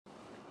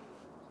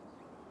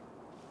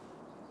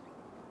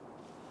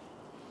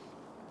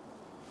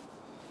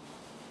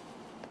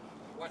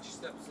Watch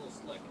your steps, a little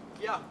slick.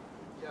 Yeah.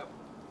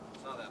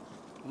 Saw that.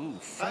 Ooh,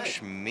 fresh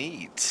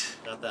meat.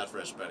 Not that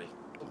fresh, buddy.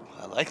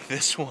 I like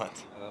this one.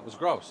 That was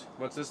gross.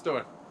 What's this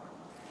door?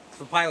 It's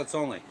for pilots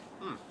only.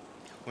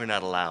 We're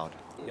not allowed.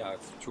 Yeah,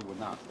 it's true, we're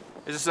not.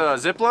 Is this a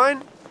zip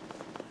line?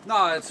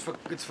 No, it's for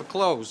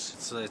clothes.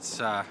 It's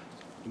it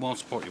won't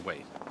support your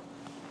weight.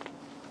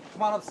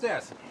 Come on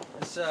upstairs.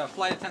 There's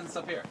flight attendants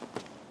up here.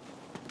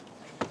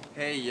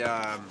 Hey,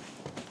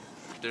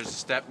 there's a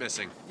step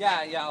missing.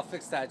 Yeah, I'll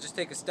fix that. Just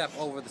take a step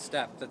over the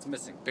step that's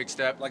missing. Big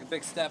step? Like a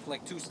big step,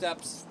 like 2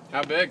 steps.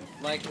 How big?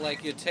 Like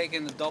you're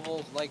taking the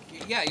double, like,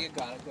 yeah, you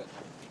got it, good.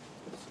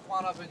 Just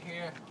one up in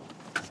here.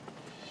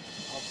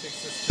 I'll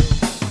fix this too.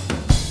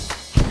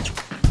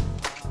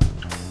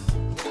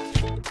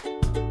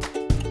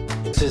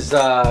 This is,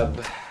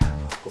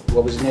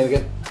 what was his name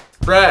again?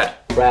 Brad,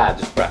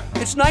 Just Brad.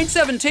 It's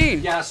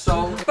 9:17. Yeah,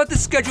 so But the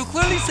schedule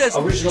clearly says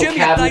original Jimmy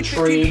at 9:15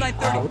 cabinetry. to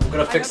 9:30. We're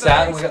gonna fix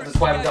that, and that's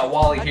why we got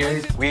Wally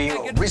here. We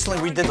recently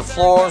redid the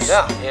floors.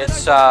 Yeah.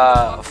 It's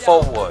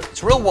faux wood.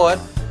 It's real wood.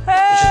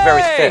 It's just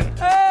very thin.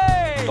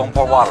 Hey! Don't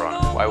pour water on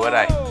it. Why would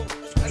I?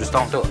 Just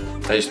don't do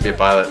it. I used to be a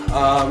pilot.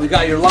 We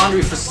got your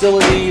laundry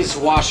facilities,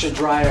 washer,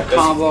 dryer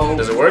combo.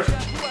 Does it work?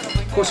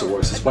 Of course it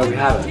works, that's why we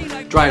have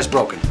it. Dryer's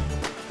broken.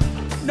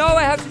 No,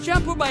 I have to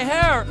shampoo my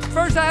hair.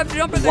 First, I have to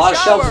jump in A the lot of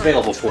shelves shower.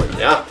 available for you.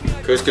 Yeah.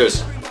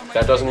 Couscous.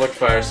 That doesn't look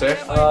fire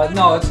safe.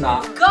 No, it's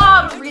not.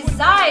 God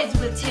resides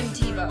with Tim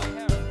Tebow.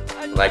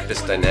 I like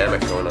this dynamic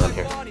going on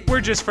here.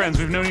 We're just friends.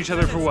 We've known each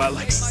other for what,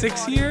 like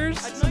 6 years?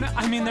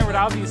 I mean, there would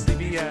obviously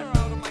be a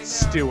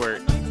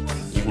Stuart.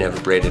 You've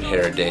never braided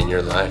hair a day in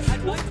your life.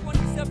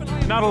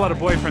 Not a lot of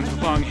boyfriends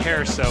with long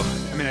hair, so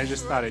I mean, I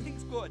just thought it'd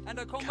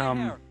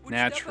come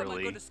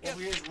naturally.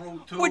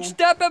 Which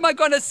step am I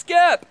gonna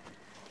skip?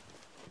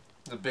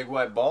 It's a big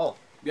white ball.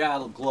 Yeah,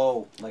 it'll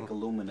glow, like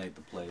illuminate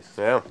the place.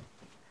 Yeah.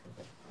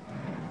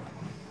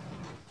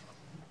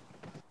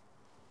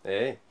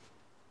 Hey.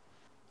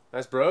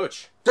 Nice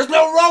brooch. There's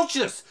no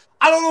roaches!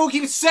 I don't know who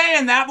keeps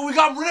saying that, but we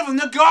got rid of them,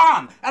 they're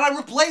gone! And I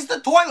replaced the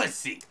toilet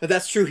seat!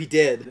 That's true, he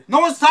did. No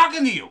one's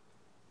talking to you!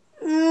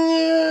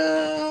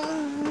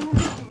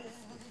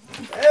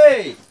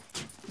 Hey!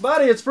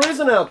 Buddy, it's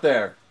freezing out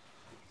there.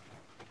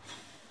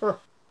 Huh.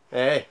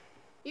 Hey.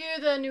 You're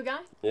the new guy?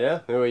 Yeah,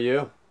 who are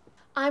you?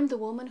 I'm the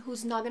woman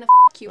who's not gonna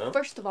you, Huh?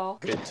 first of all.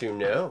 Good to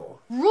know.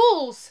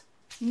 Rules!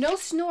 No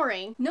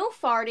snoring, no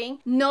farting,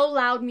 no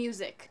loud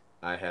music.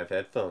 I have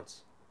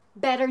headphones.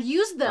 Better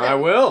use them. I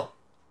will.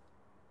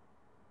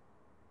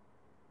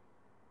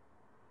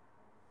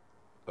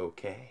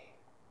 Okay.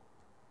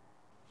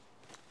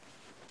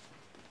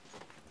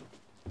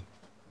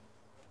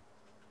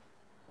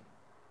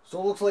 So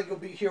it looks like you'll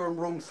be here in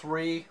room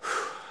 3.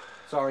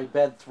 Sorry,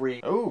 bed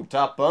 3. Ooh,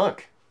 top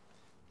bunk.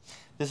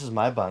 This is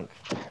my bunk.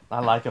 I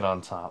like it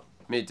on top.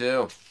 Me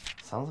too.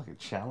 Sounds like a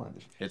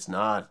challenge. It's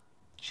not.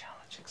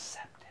 Challenge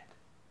accepted.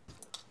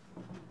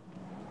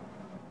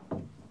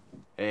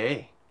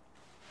 Hey,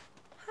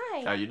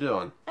 Hi. how you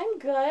doing? I'm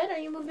good. Are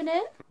you moving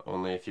in?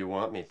 Only if you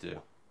want me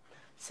to.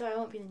 So I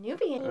won't be the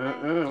newbie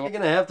anymore. You're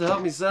gonna have to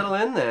help me settle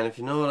in then, if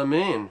you know what I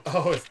mean.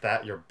 Oh, is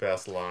that your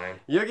best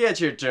line? You'll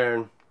get your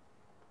turn.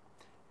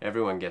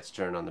 Everyone gets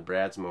turn on the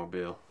Brad's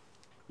mobile.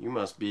 You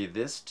must be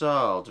this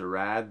tall to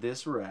ride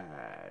this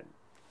ride.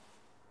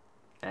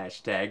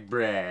 Hashtag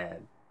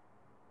Brad.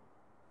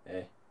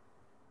 Hey.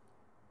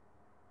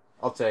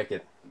 I'll take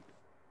it.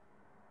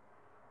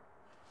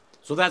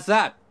 So that's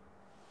that.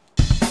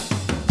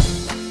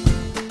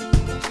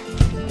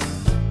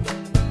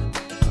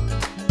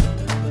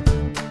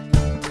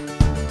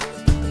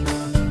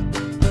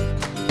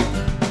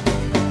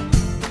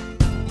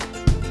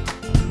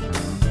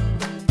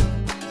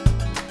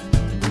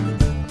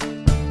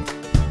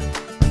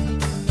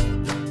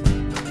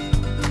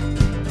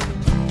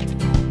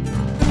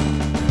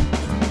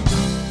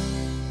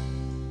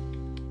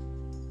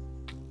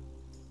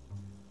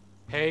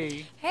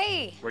 Hey,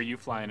 Hey, where you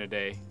flying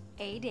today?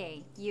 A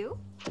day. You?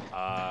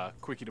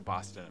 Quickie to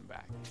Boston and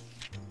back.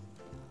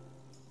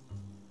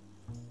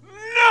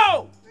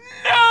 No!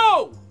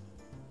 No!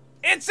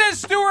 It says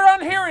Stuart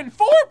on here in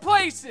 4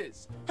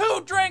 places!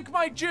 Who drank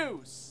my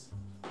juice?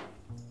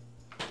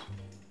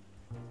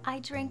 I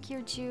drank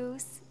your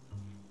juice.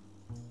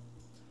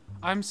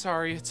 I'm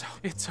sorry,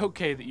 it's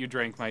okay that you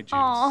drank my juice.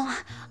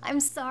 Oh, I'm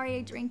sorry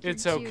I drank your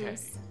It's juice. okay.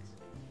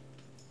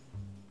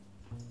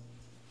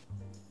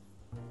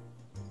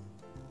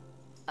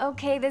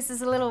 Okay, this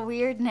is a little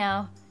weird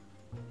now.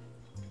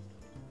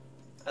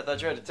 I thought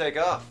you had to take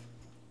off.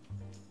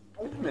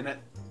 Wait a minute.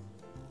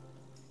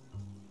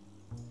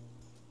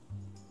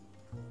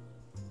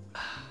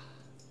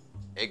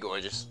 Hey,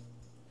 gorgeous.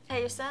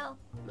 Hey, yourself.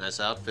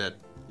 Nice outfit.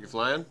 You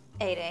flying?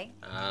 A day.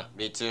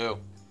 Me too.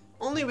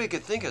 Only we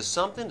could think of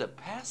something to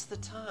pass the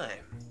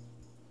time.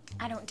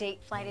 I don't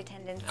date flight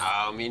attendants.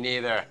 Oh, me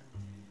neither.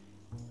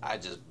 I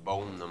just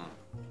bone them.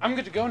 I'm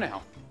good to go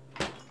now.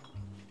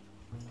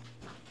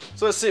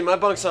 So let's see, my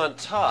bunk's on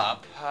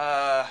top.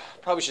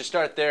 Probably should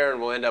start there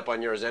and we'll end up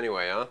on yours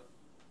anyway, huh?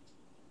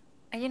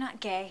 Are you not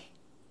gay?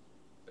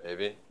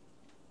 Baby?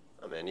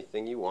 I'm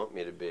anything you want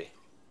me to be.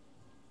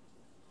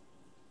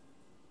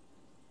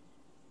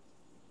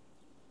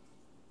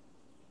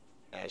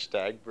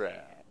 Hashtag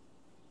Brad.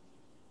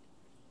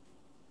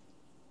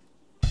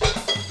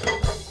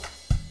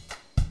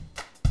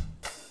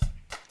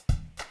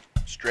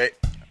 Straight.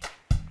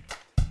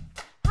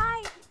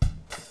 Hi.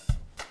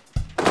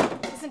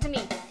 Listen to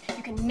me.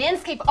 You can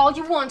manscape all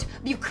you want,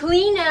 but you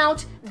clean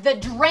out the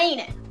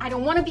drain. I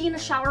don't want to be in the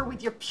shower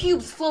with your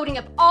pubes floating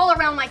up all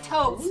around my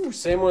toes. Ooh,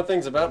 say more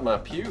things about my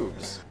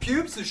pubes.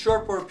 Pubes is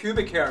short for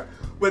pubic hair.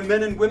 When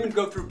men and women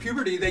go through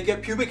puberty, they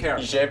get pubic hair.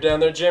 You shave down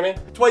there, Jimmy?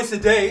 Twice a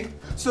day,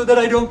 so that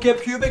I don't get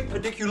pubic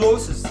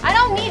pediculosis. I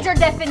don't need your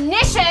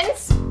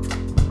definitions.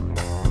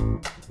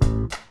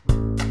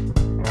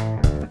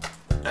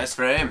 Nice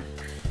frame.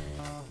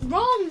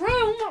 Wrong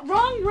room,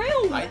 wrong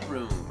room. Right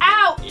room.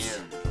 Out. In.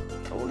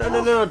 Oh,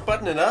 no,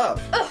 button it up.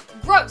 Ugh,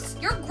 gross.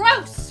 You're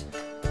gross.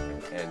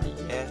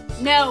 And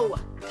yet... No.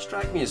 You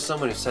strike me as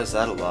someone who says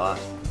that a lot.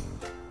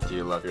 Do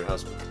you love your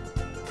husband?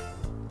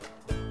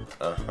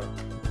 Uh-huh.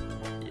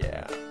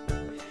 Yeah.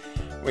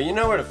 Well, you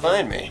know where to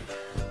find me.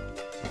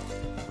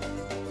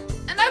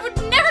 And I would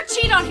never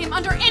cheat on him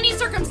under any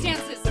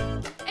circumstances.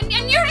 And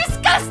you're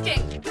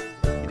disgusting.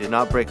 You did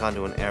not break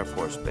onto an Air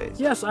Force base.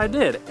 Yes, I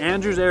did.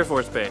 Andrews Air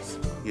Force Base.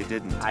 You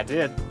didn't. I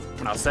did.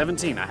 When I was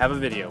 17, I have a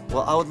video.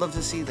 Well, I would love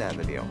to see that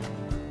video.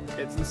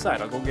 It's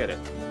inside. I'll go get it.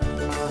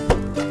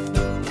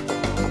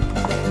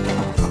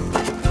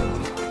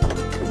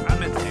 I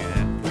meant to do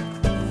that.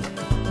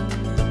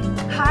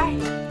 Hi.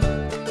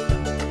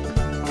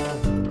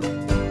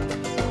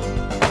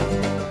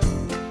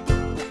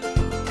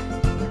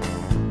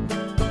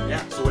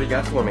 Yeah, so what do you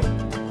got for me?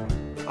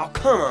 Oh,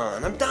 come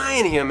on. I'm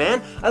dying here,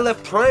 man. I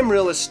left prime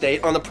real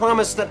estate on the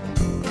promise that...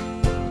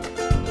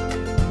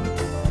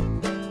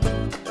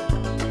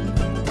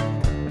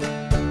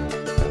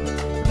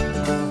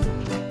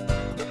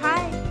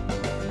 Hi.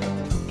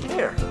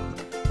 Here.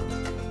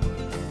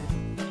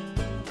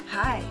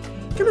 Hi.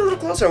 Come a little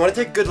closer. I want to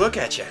take a good look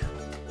at you.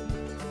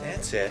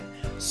 That's it.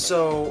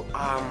 So,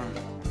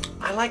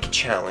 I like a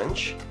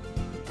challenge.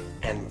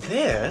 And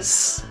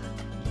this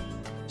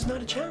is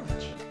not a challenge.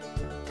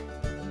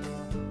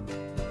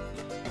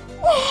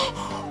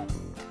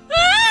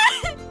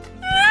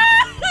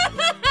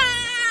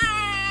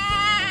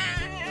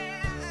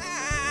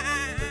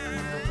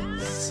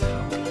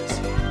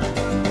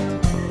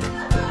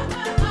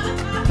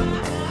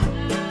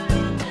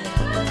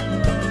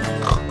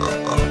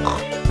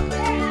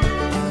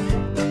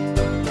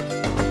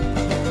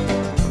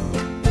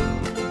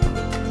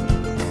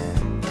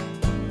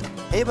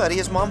 Hey, buddy,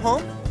 is Mom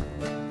home?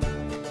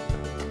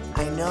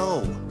 I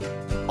know.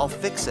 I'll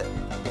fix it.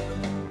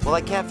 Well,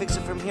 I can't fix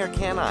it from here,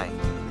 can I?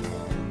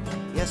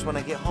 Yes, when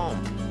I get home.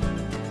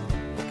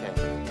 Okay.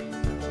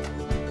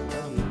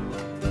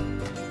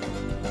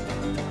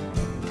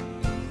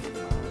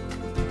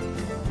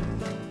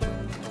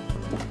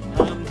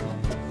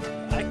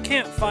 I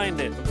can't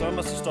find it, so I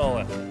must have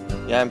stolen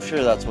it. Yeah, I'm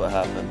sure that's what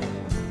happened.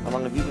 How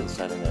long have you been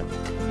standing there?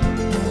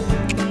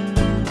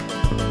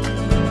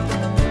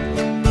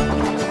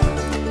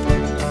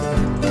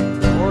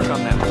 Work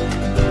on that.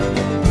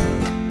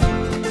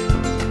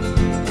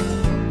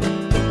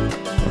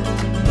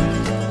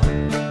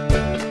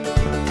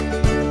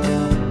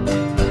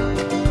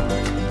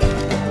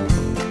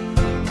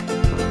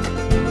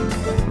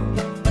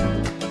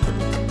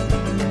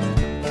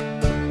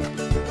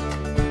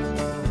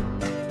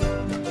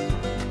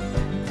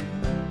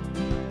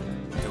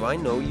 Do I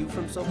know you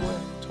from somewhere?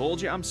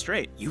 Told you I'm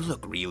straight. You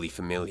look really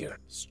familiar.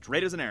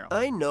 Straight as an arrow.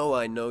 I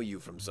know you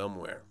from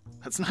somewhere.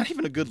 That's not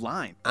even a good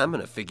line. I'm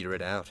gonna figure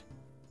it out.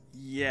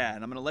 Yeah,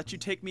 and I'm gonna let you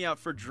take me out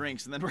for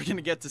drinks, and then we're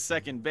gonna get to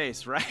second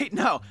base, right?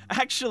 No,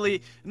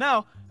 actually,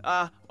 no,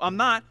 I'm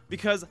not,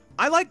 because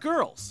I like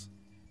girls.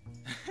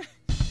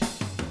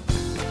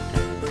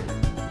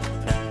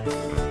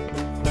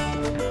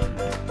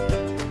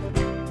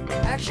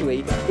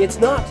 Actually, it's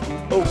not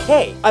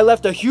okay. I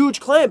left a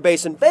huge client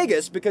base in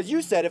Vegas because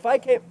you said if I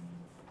came...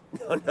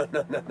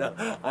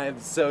 No. I am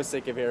so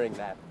sick of hearing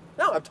that.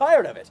 No, I'm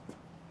tired of it.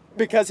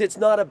 Because it's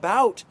not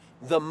about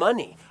the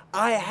money.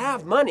 I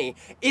have money.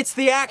 It's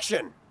the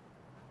action.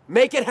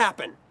 Make it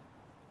happen.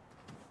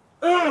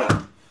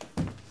 Ugh.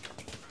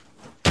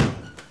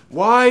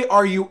 Why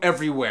are you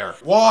everywhere?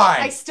 Why?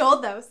 I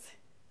stole those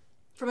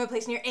from a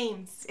place near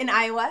Ames in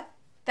Iowa.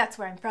 That's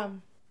where I'm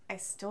from. I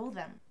stole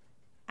them.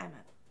 I'm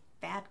a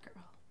bad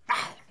girl.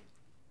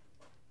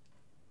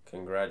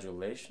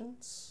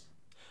 Congratulations.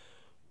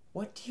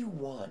 What do you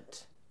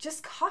want?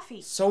 Just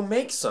coffee. So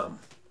make some.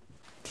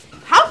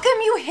 How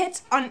come you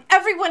hit on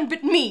everyone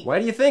but me? Why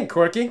do you think,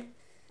 Corky?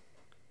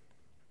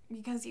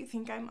 Because you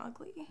think I'm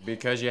ugly.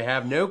 Because you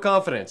have no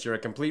confidence. You're a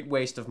complete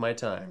waste of my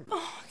time.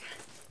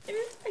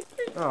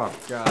 Oh,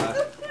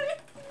 God.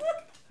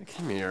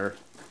 Come here.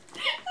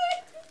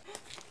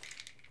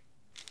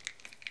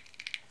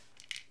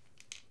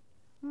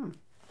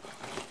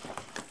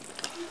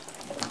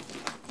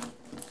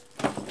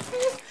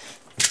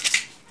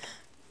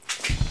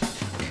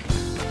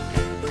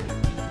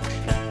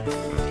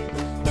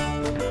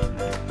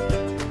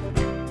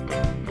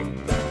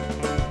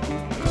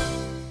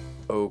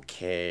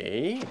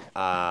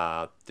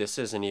 This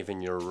isn't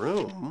even your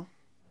room.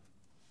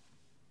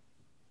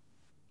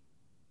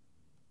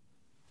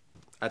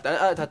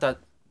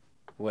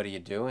 What are you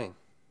doing?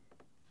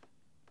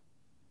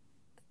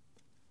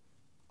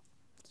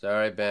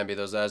 Sorry, Bambi,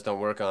 those eyes don't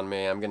work on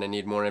me. I'm gonna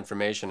need more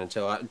information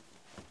until I...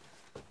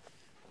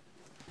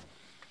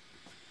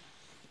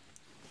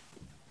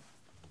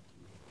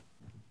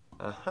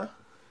 Uh-huh.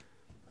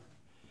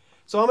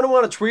 So I'm gonna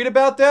want to tweet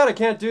about that? I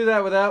can't do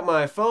that without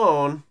my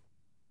phone.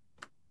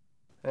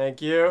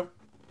 Thank you.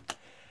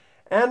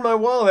 And my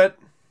wallet.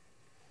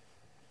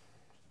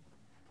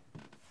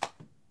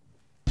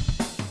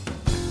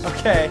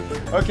 Okay,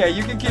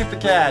 you can keep the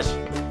cash.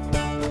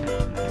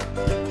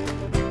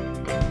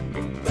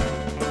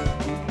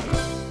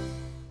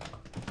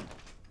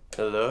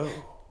 Hello.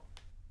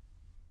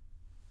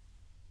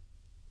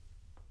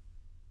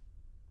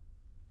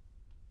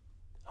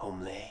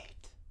 Home late.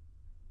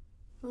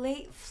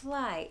 Late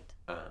flight.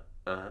 Who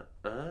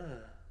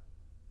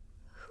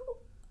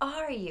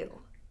are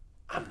you?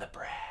 I'm the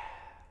Brad.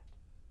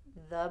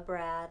 The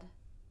Brad.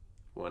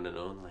 One and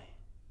only.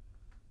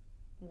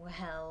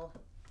 Well,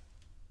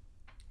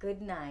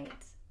 good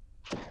night.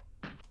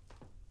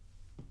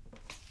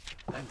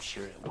 I'm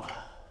sure it was.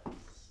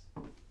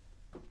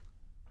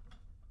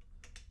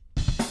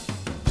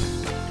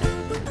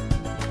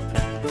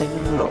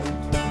 No.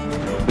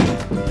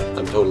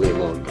 I'm totally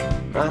alone.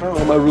 I don't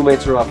know, my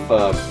roommates are off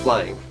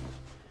flying.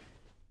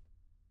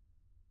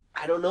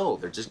 I don't know,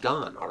 they're just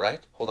gone,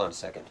 alright? Hold on a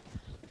second.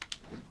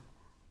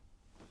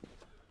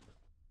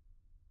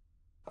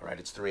 Alright,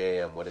 it's 3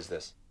 a.m. What is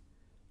this?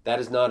 That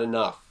is not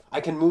enough.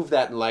 I can move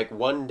that in like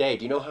 1 day.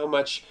 Do you know how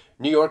much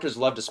New Yorkers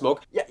love to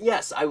smoke?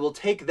 Yes, I will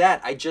take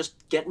that.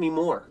 Just get me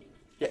more.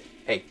 Yeah.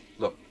 Hey,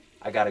 look,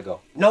 I gotta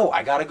go. No,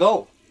 I gotta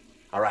go.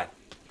 Alright.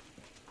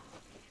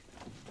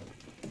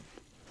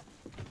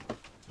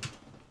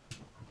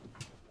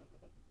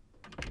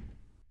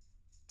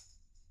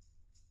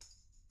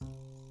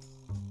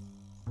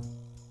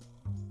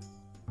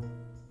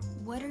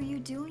 What are you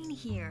doing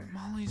here?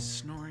 Molly's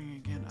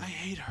snoring again. I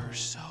hate her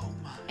so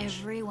much.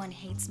 Everyone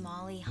hates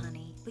Molly,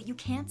 honey. But you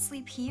can't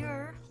sleep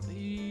here.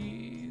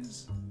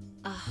 Please.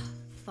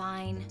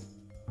 Fine.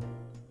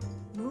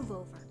 Move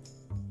over.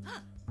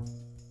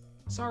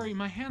 Sorry,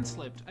 my hand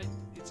slipped.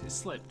 It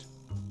slipped.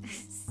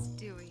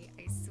 Stewie,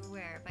 I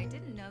swear, if I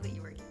didn't know that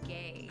you were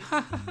gay.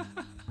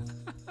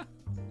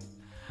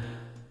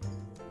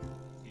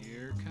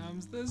 Here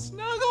comes the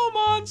snuggle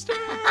monster!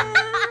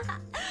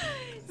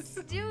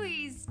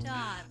 Stewie,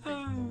 stop.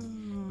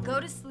 Go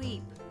to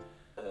sleep.